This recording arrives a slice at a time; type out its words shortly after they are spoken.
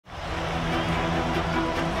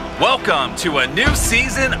Welcome to a new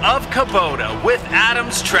season of Kubota with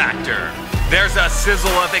Adams Tractor. There's a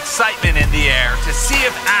sizzle of excitement in the air to see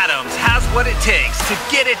if Adams has what it takes to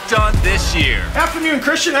get it done this year. Afternoon,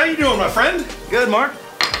 Christian. How you doing, my friend? Good, Mark.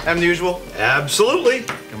 Having the usual? Absolutely.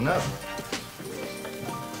 Coming up.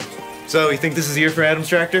 So, you think this is the year for Adams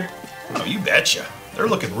Tractor? Oh, you betcha. They're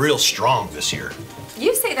looking real strong this year.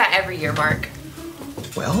 You say that every year, Mark.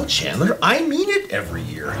 Well, Chandler, I mean it every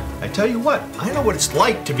year. I tell you what, I know what it's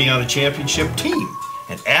like to be on a championship team,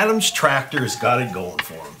 and Adams Tractor has got it going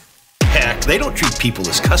for them. Heck, they don't treat people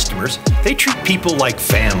as customers. They treat people like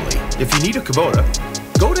family. If you need a Kubota,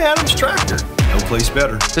 go to Adams Tractor. No place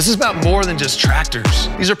better. This is about more than just tractors.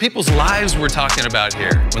 These are people's lives we're talking about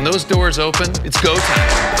here. When those doors open, it's go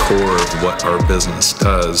time. The core of what our business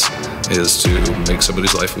does is to make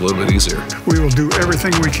somebody's life a little bit easier. We will do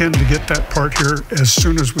everything we can to get that part here as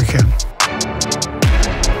soon as we can.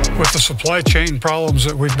 With the supply chain problems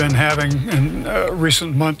that we've been having in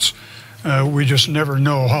recent months, we just never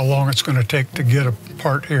know how long it's going to take to get a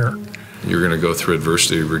part here. You're going to go through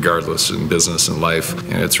adversity regardless in business and life,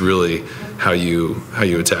 and it's really how you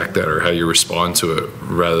attack that or how you respond to it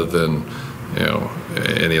rather than,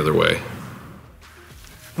 any other way.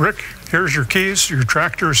 Rick, here's your keys. Your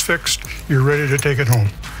tractor is fixed. You're ready to take it home.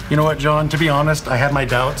 You know what, John? To be honest, I had my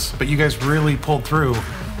doubts, but you guys really pulled through,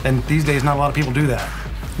 and these days not a lot of people do that.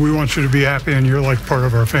 We want you to be happy, and you're like part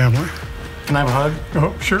of our family. Can I have a hug?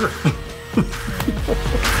 Oh, sure.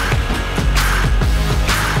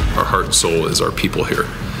 Our heart and soul is our people here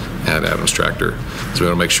at Adams Tractor. So we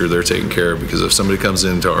want to make sure they're taken care of, because if somebody comes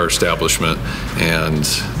into our establishment and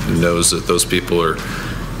knows that those people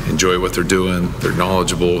enjoy what they're doing, they're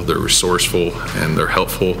knowledgeable, they're resourceful, and they're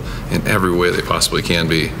helpful in every way they possibly can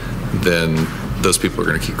be, then those people are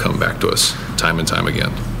going to keep coming back to us time and time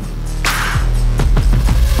again.